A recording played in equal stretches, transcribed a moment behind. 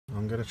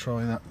going to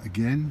try that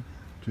again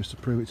just to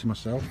prove it to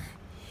myself.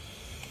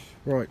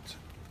 Right,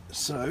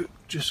 so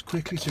just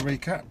quickly to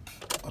recap,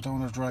 I don't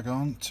want to drag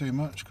on too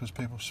much because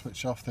people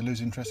switch off, they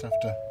lose interest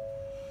after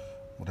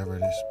whatever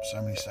it is,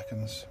 so many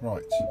seconds.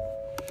 Right,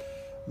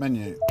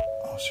 menu,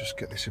 let's just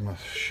get this in my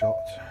shot,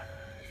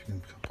 if you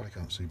can, probably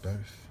can't see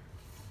both.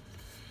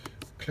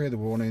 Clear the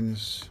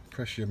warnings,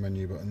 press your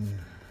menu button,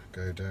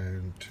 go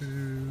down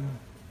to,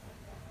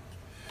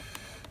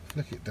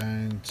 flick it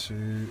down to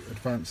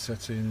advanced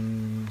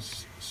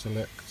settings,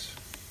 select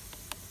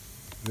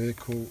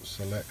vehicle,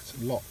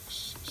 select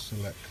locks,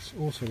 select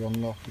auto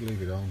unlock,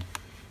 leave it on.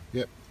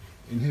 Yep,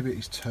 inhibit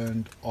is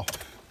turned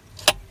off.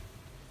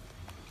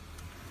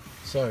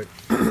 So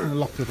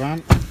lock the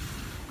van.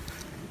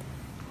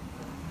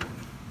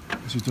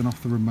 This is done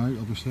off the remote,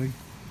 obviously.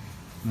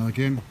 Now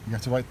again, you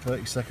have to wait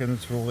 30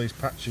 seconds for all these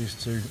patches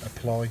to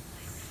apply,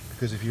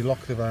 because if you lock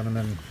the van and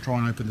then try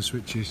and open the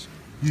switches,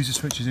 use the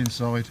switches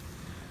inside,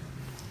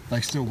 they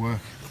still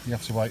work. You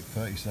have to wait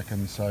 30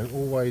 seconds. So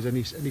always,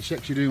 any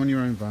checks you do on your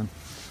own van,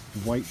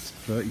 wait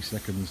 30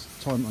 seconds.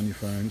 Time it on your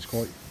phone. It's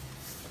quite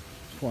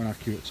an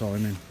accurate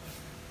timing.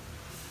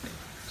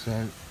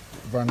 So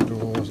van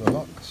doors are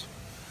locked.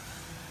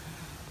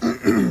 I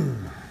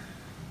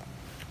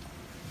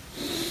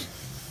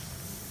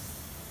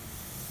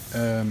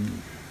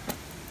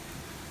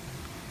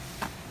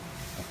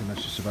think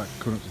that's just about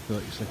coming up to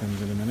 30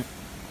 seconds in a minute.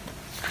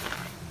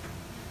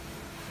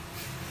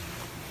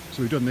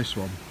 So we've done this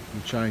one.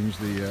 We've changed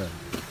the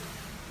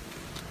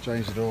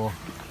door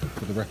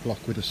for the rep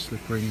lock with a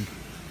slip ring.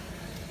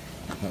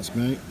 That's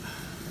me.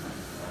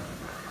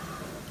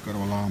 Got to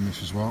alarm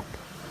this as well.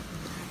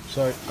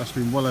 So that's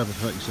been well over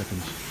 30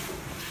 seconds.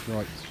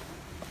 Right,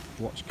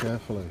 watch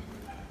carefully.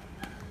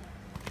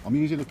 I'm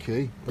using a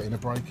key, but in a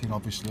break-in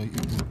obviously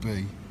it would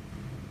be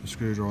a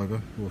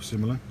screwdriver or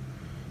similar.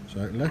 So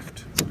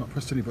left, not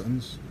pressed any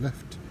buttons,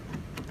 left.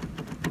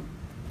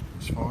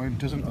 It's fine,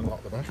 doesn't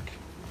unlock the back.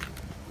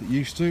 It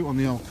used to on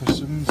the old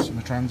Customs and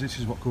the Transits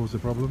is what caused the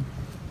problem.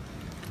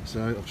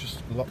 So I've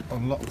just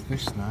unlocked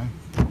this now,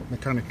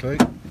 mechanically,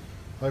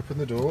 open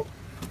the door,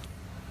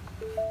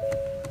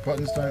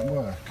 buttons don't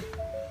work.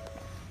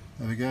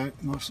 There we go,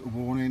 nice little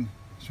warning,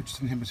 switch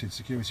to inhibited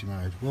security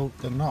mode. Well,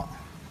 they're not,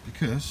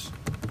 because,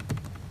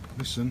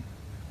 listen,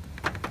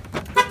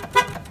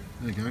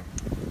 there you go,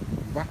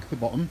 whack the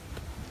bottom,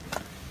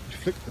 you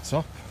flick the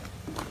top,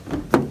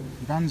 the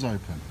van's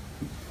open.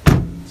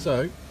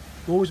 So,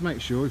 always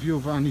make sure if your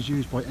van is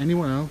used by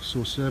anyone else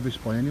or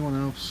serviced by anyone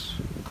else,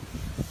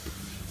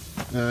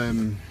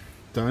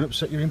 don't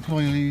upset your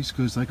employees,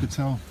 because they could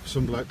tell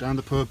some bloke down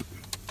the pub,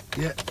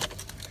 yeah,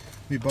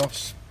 my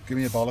boss, give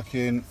me a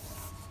bollocking,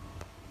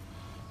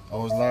 I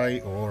was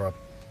late, or I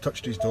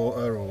touched his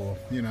daughter, or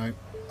you know,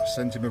 I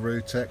sent him a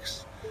rude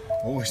text.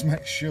 Always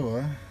make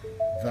sure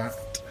that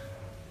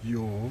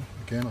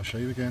again, I'll show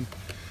you again,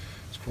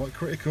 it's quite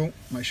critical,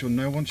 make sure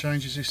no one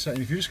changes this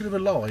setting. If you're just going to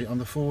rely on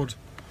the Ford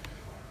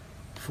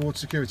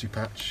security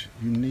patch,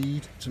 you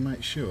need to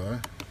make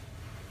sure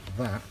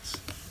that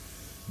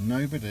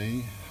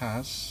nobody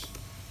has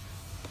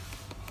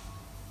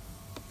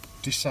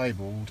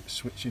disabled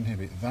switch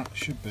inhibit. That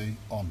should be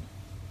on.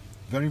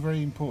 Very,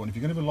 very important. If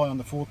you're going to rely on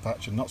the Ford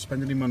patch and not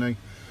spend any money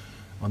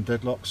on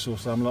deadlocks or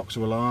slam locks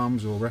or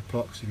alarms or rep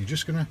locks, if you're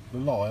just going to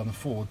rely on the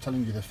Ford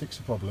telling you to fix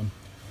the problem,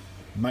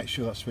 make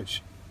sure that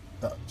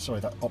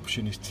that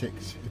option is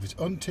ticked. If it's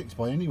unticked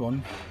by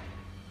anyone,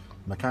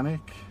 mechanic,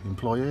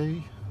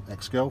 employee,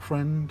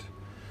 ex-girlfriend,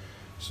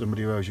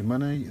 somebody who owes you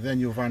money, then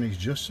your van is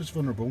just as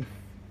vulnerable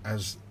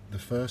as the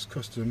first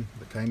Custom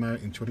that came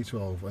out in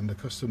 2012, and the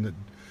Custom that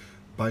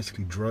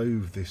basically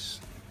drove this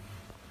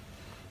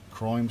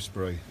crime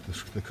spree,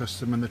 the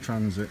Custom and the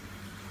Transit.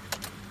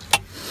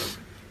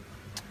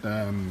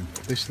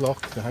 This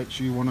lock, the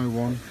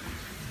HU101,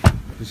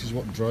 this is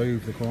what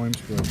drove the crime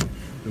spree,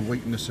 the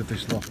weakness of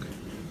this lock.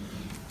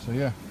 So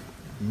yeah,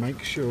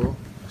 make sure,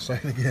 I'll say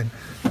it again,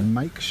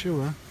 make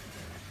sure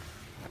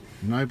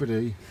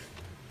nobody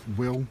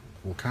will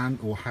or can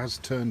or has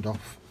turned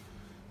off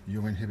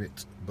your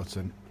inhibit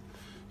button.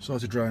 Sorry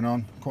to drone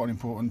on, quite an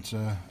important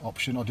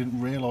option. I didn't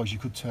realise you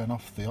could turn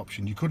off the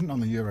option. You couldn't on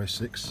the Euro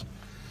 6,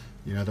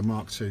 you know, the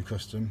Mark II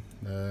Custom.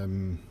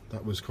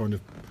 That was kind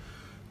of,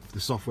 the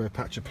software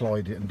patch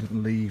applied it and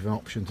didn't leave an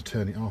option to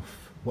turn it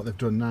off. What they've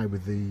done now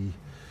with the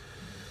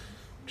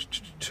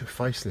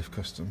Facelift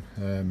Custom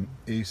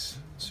is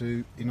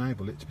to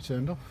enable it to be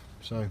turned off.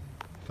 So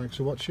thanks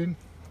for watching.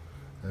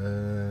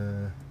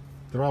 There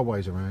are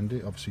ways around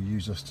it. Obviously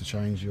use us to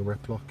change your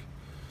rep lock.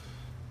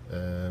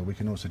 We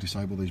can also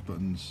disable these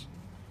buttons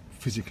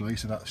physically,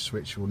 so that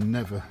switch will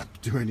never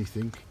do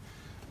anything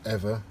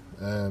ever.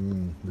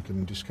 We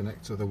can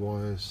disconnect other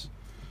wires.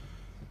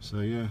 So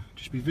yeah,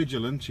 just be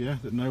vigilant, yeah,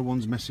 that no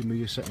one's messing with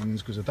your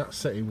settings, because that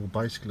setting will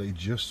basically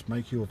just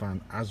make your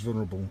van as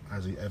vulnerable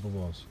as it ever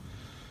was.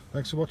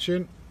 Thanks for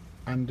watching.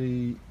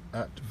 Andy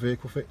at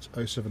VehicleFit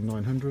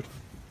 07900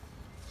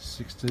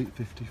 60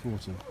 50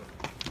 40.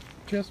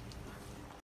 Cheers.